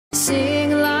Sing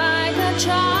like a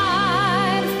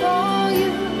child for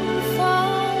you,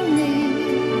 for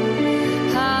me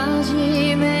初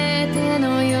めて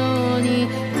のように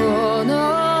こ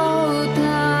の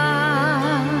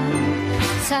歌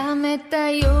冷めた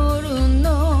夜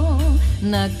の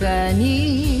中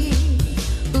に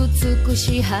美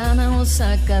しい花を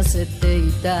咲かせて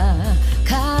いた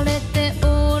枯れて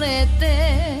折れ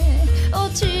て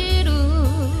落ちる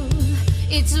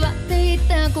偽ってい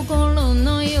た心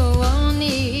のよう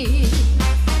に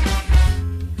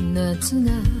夏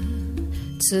が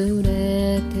連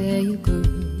れてゆく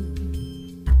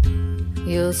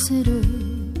寄せる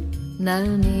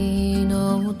波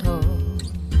の音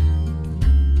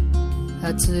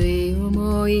熱い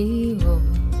想いを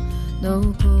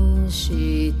残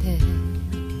して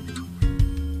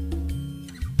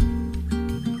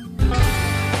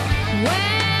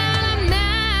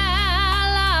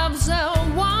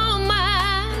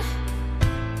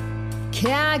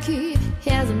Khaki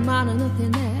has a man and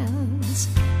nothing else.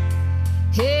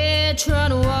 He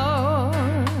tried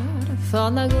hard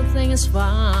for the good thing is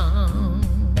found.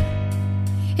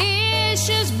 It's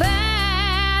just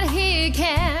bad he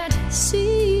can't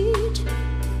see it.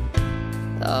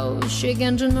 Oh, she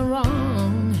can turn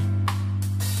around.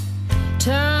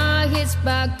 Turn his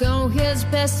back on his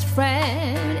best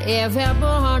friend if he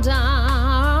brought down.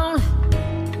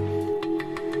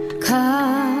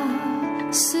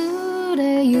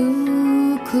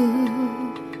 ゆく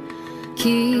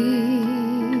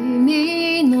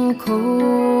君の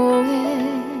声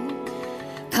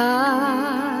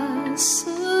かす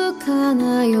か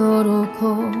な喜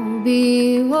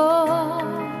びを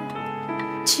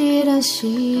散ら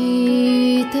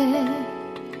して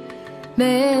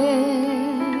目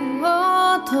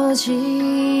を閉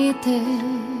じて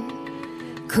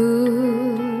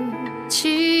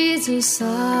口ず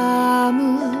さ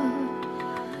む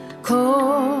こ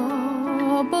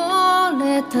ぼ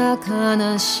れた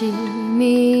悲し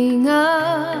み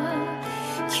が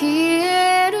消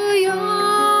えるよ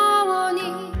うに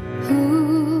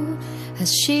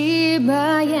足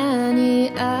早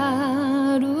に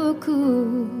歩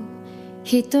く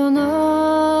人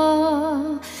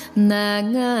の流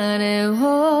れ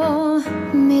を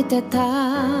見てた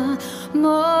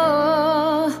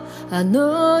もうあ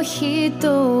の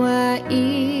人は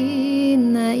い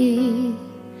ない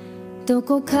ど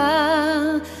こ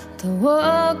か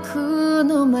遠く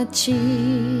の街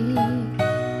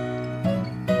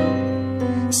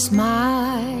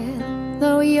Smile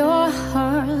though your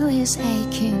heart is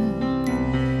aching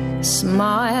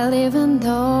Smile even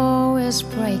though it's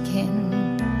breaking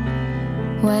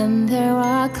When there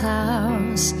are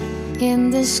clouds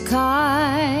in the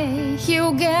sky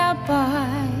you get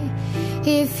by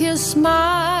If you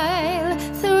smile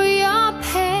through your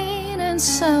pain and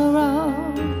sorrow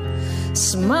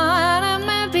Smile and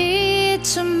maybe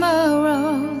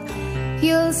tomorrow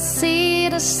You'll see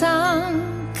the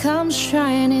sun come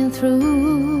shining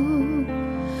through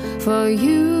For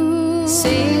you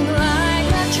Sing like